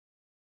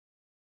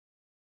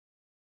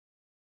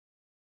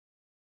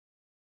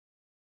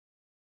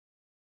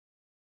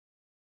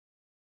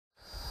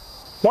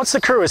Once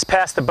the crew has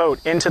passed the boat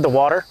into the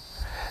water,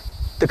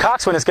 the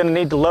coxswain is going to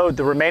need to load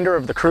the remainder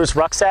of the crew's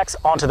rucksacks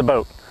onto the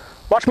boat.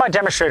 Watch my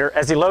demonstrator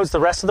as he loads the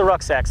rest of the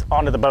rucksacks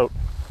onto the boat.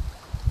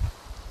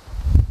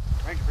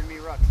 Ranger, bring me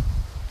your ruck.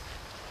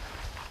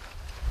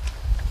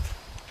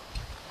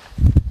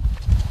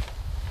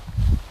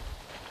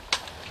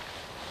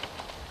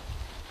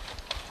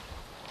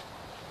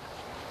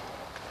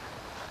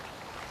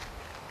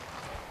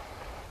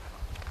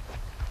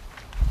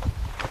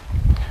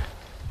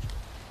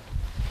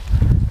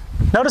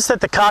 Notice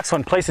that the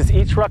coxswain places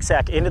each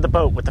rucksack into the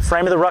boat with the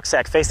frame of the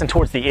rucksack facing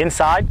towards the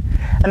inside,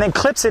 and then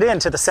clips it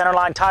into the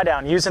centerline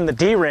tie-down using the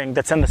D-ring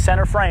that's in the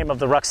center frame of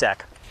the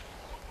rucksack.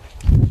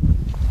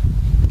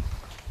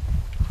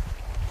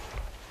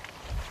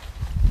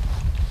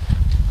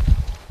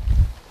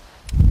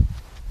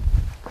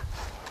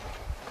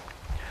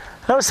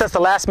 Notice that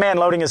the last man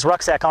loading his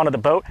rucksack onto the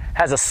boat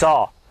has a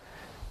saw.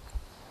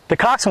 The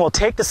coxswain will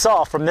take the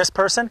saw from this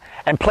person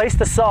and place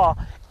the saw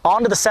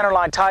onto the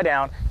centerline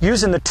tie-down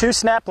using the 2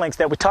 snap links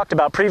that we talked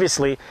about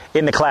previously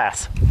in the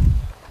class.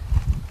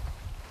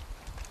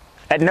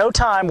 At no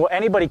time will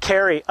anybody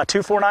carry a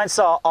 249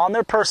 saw on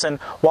their person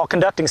while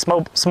conducting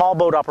small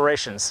boat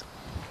operations.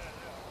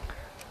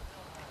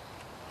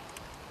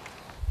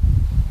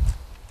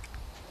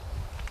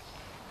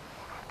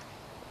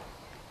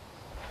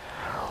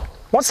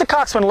 Once the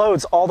coxswain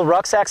loads all the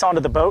rucksacks onto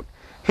the boat,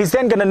 he's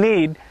then going to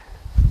need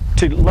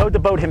to load the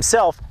boat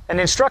himself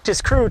and instruct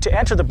his crew to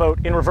enter the boat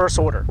in reverse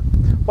order.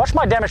 Watch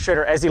my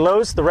demonstrator as he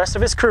loads the rest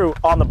of his crew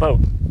on the boat.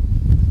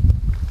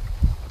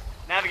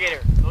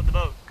 Navigator, load the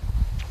boat.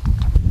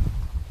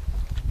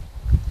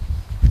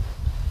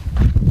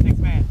 6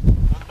 man,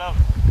 load the boat.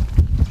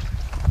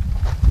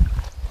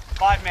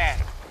 5 man,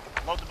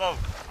 load the boat.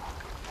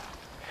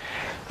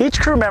 Each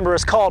crew member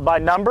is called by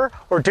number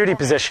or duty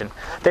position.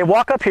 They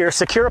walk up here,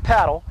 secure a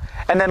paddle,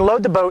 and then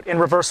load the boat in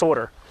reverse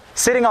order,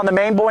 sitting on the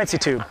main buoyancy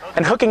tube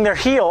and hooking their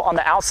heel on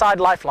the outside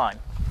lifeline.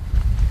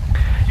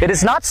 It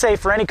is not safe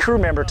for any crew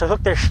member to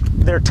hook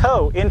their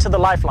toe into the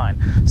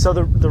lifeline, so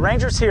the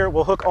Rangers here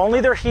will hook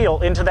only their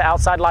heel into the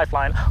outside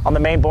lifeline on the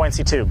main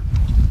buoyancy tube.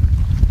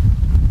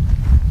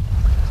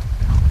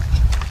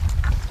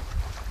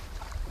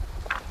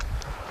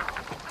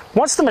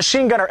 Once the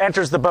machine gunner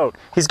enters the boat,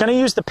 he's going to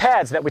use the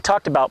pads that we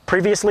talked about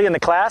previously in the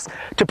class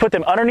to put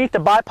them underneath the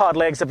bipod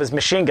legs of his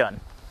machine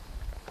gun.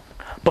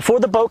 Before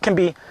the boat can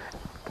be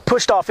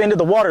pushed off into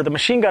the water, the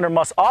machine gunner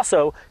must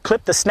also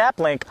clip the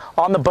snap link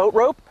on the boat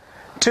rope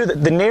to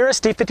the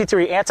nearest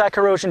D53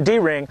 anti-corrosion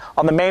D-ring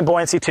on the main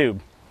buoyancy tube.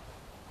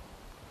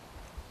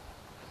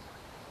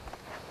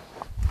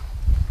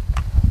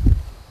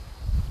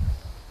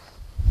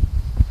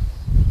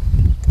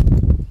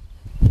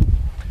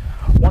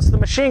 Once the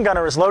machine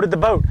gunner has loaded the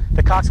boat,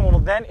 the coxswain will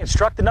then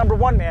instruct the number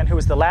 1 man, who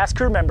is the last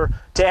crew member,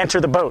 to enter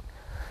the boat.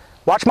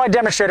 Watch my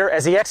demonstrator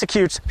as he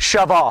executes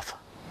shove off.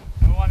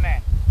 Number 1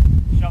 man,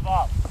 shove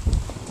off.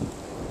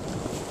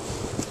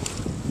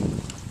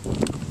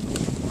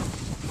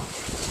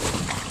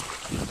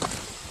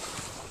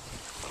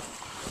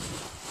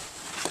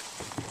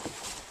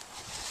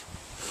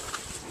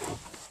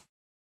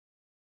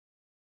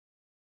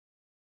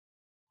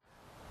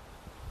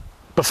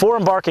 Before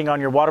embarking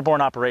on your waterborne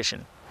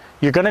operation,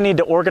 you're going to need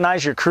to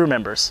organize your crew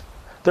members.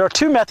 There are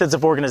 2 methods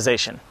of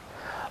organization: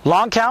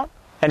 long count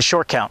and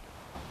short count.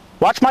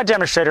 Watch my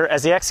demonstrator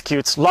as he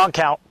executes long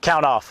count,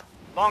 count off.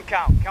 Long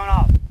count, count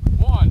off.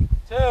 1,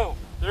 2,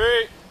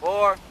 3,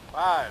 4,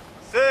 5,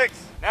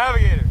 6.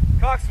 Navigator,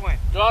 coxswain,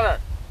 gunner.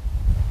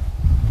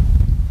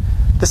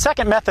 The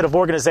second method of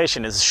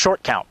organization is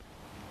short count.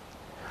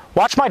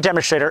 Watch my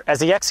demonstrator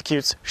as he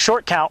executes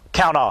short count,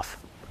 count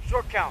off.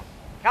 Short count,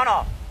 count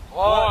off.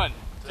 1,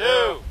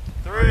 2,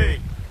 3,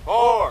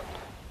 4.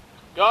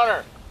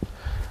 Gunner.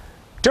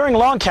 During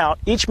long count,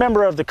 each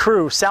member of the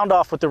crew sound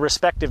off with their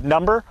respective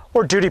number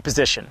or duty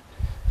position.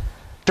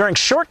 During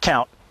short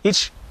count,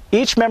 each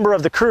member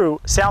of the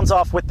crew sounds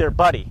off with their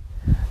buddy.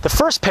 The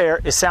first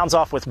pair sounds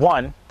off with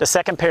 1, the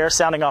second pair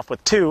sounding off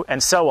with 2,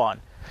 and so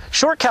on.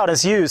 Short count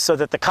is used so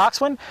that the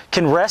coxswain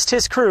can rest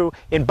his crew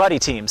in buddy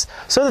teams,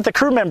 so that the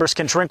crew members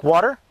can drink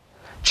water,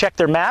 check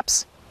their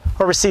maps,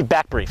 or receive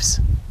back briefs.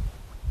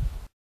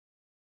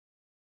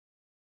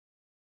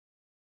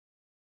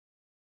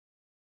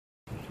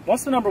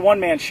 Once the number 1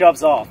 man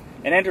shoves off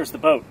and enters the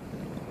boat,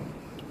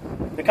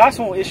 the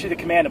coxswain will issue the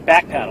command of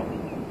back paddle.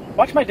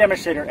 Watch my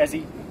demonstrator as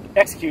he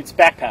executes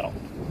back paddle.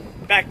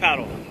 Back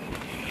paddle.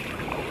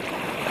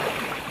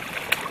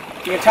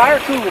 The entire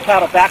crew will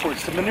paddle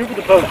backwards to maneuver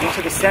the boat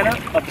into the center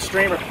of the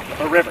stream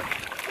or river.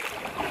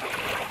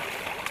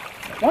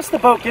 Once the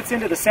boat gets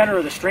into the center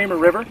of the stream or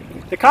river,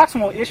 the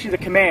coxswain will issue the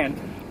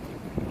command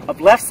of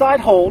left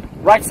side hold,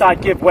 right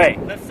side give way.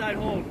 Left side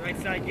hold, right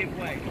side give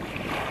way.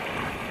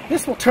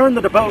 This will turn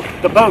the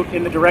boat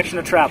in the direction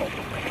of travel.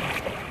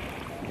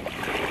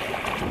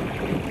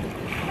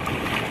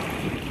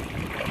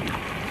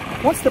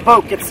 Once the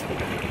boat gets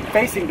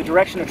facing the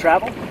direction of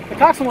travel, the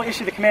coxswain will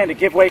issue the command to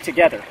give way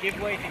together.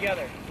 Give way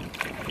together.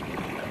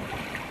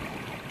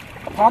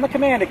 Upon the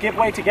command to give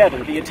way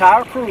together, the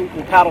entire crew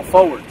will paddle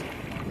forward,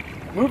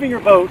 moving your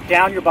boat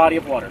down your body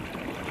of water.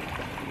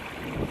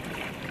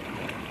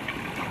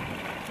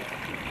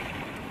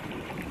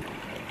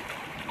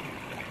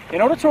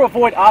 In order to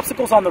avoid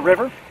obstacles on the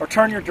river or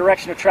turn your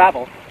direction of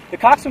travel, the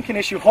coxswain can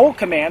issue hold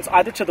commands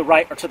either to the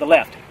right or to the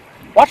left.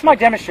 Watch my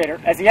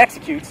demonstrator as he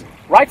executes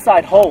right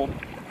side hold,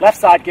 left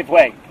side give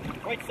way.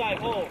 Right side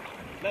hold,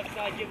 left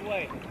side give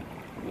way.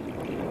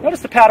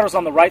 Notice the paddlers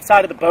on the right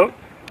side of the boat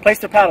place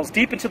their paddles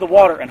deep into the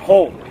water and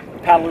hold. The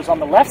paddlers on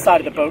the left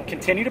side of the boat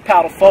continue to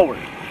paddle forward.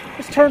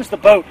 This turns the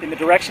boat in the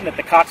direction that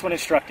the coxswain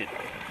instructed.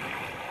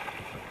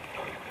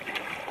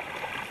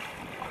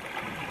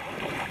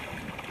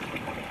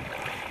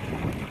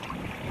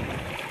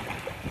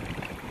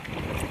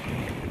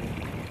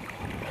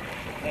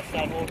 Left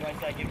side hold, right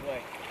side give way.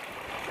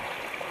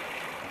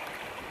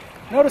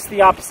 Notice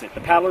the opposite.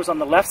 The paddlers on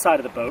the left side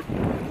of the boat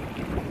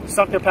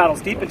sunk their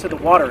paddles deep into the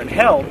water and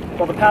held,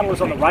 while the paddlers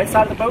on the right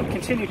side of the boat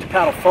continued to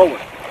paddle forward.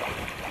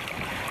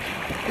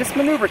 This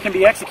maneuver can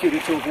be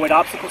executed to avoid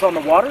obstacles on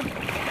the water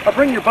or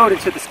bring your boat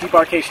into this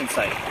debarkation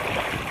site.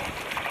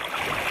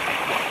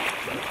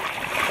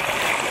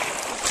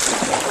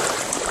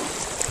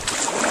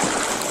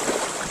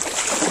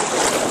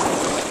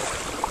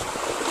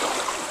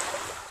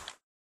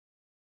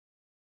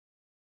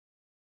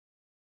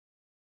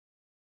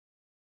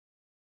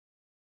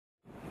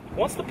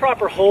 Once the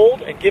proper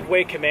hold and give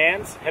way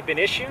commands have been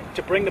issued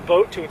to bring the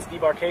boat to its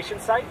debarkation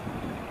site,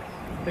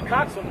 the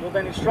coxswain will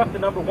then instruct the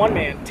number one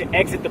man to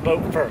exit the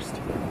boat first.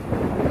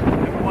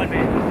 Number one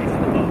man,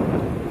 exit the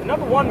boat. The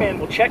number one man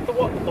will check the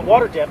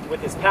water depth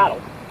with his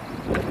paddle,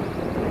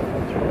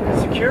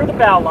 secure the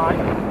bow line,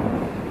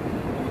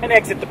 and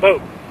exit the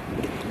boat.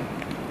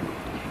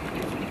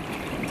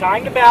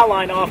 Tying the bow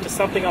line off to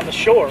something on the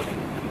shore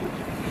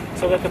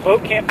so that the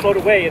boat can't float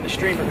away in the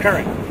stream or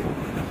current.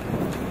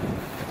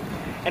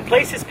 And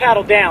place his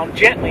paddle down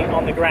gently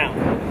on the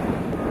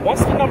ground. Once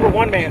the number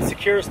one man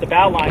secures the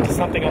bow line to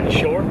something on the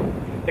shore,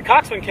 the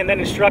coxswain can then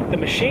instruct the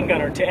machine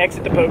gunner to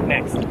exit the boat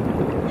next.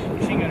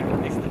 Machine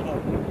gunner, exit the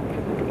boat.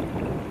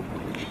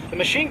 The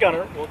machine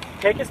gunner will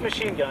take his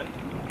machine gun,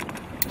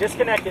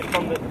 disconnect it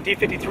from the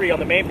D-53 on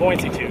the main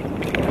buoyancy tube,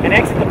 and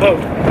exit the boat,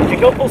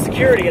 and go full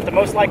security at the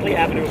most likely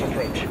avenue of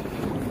approach.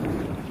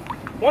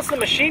 Once the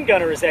machine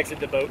gunner has exited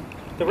the boat,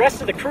 the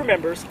rest of the crew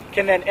members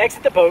can then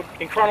exit the boat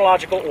in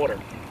chronological order.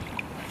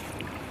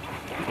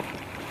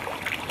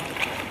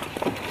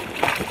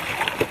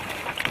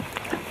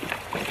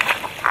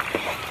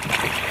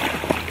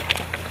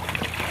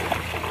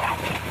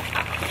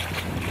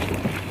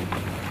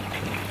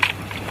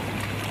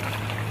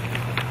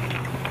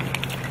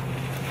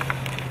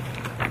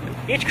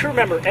 Each crew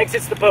member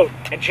exits the boat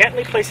and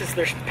gently places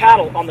their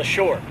paddle on the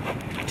shore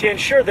to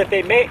ensure that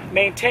they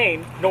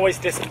maintain noise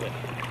discipline.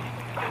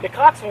 The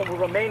coxswain will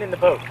remain in the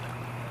boat,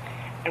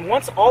 and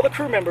once all the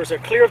crew members are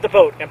clear of the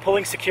boat and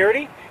pulling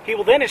security, he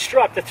will then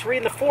instruct the 3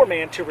 and the 4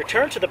 man to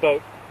return to the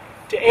boat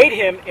to aid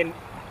him in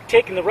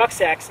taking the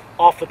rucksacks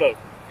off the boat.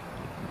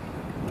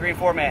 3 and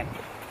 4 man.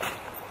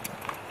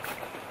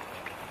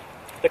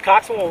 The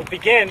coxswain will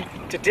begin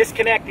to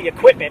disconnect the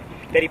equipment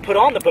that he put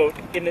on the boat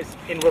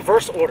in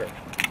reverse order.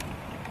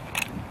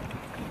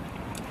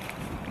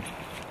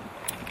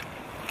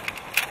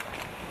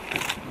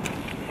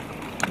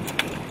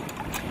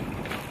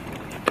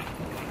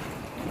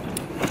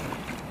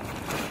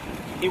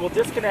 He will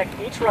disconnect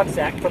each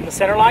rucksack from the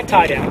centerline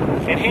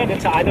tie-down and hand it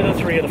to either the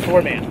 3 or the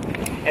 4 man,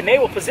 and they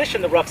will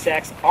position the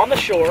rucksacks on the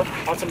shore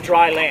on some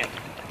dry land.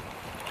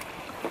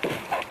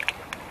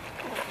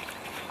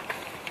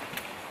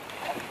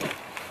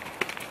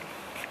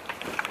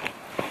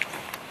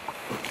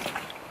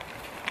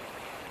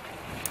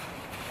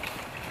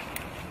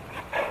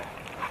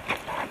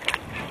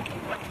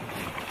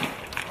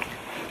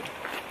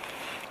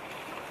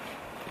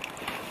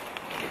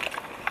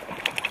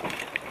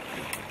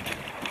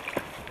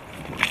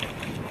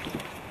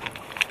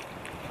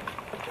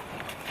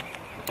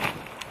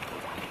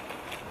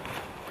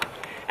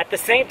 At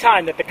the same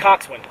time that the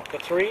coxswain, the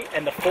 3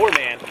 and the 4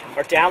 man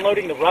are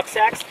downloading the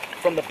rucksacks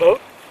from the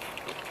boat,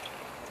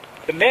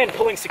 the men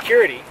pulling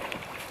security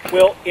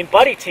will, in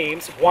buddy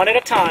teams, one at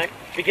a time,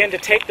 begin to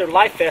take their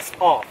life vests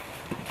off.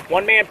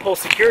 One man pulls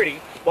security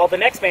while the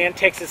next man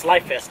takes his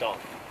life vest off.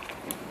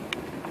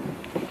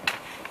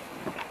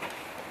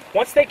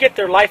 Once they get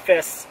their life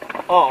vests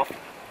off,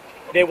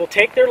 they will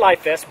take their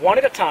life vests one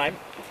at a time,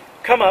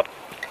 come up,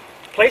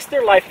 place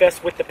their life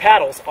vests with the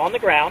paddles on the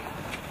ground,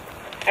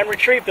 and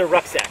retrieve their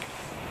rucksack.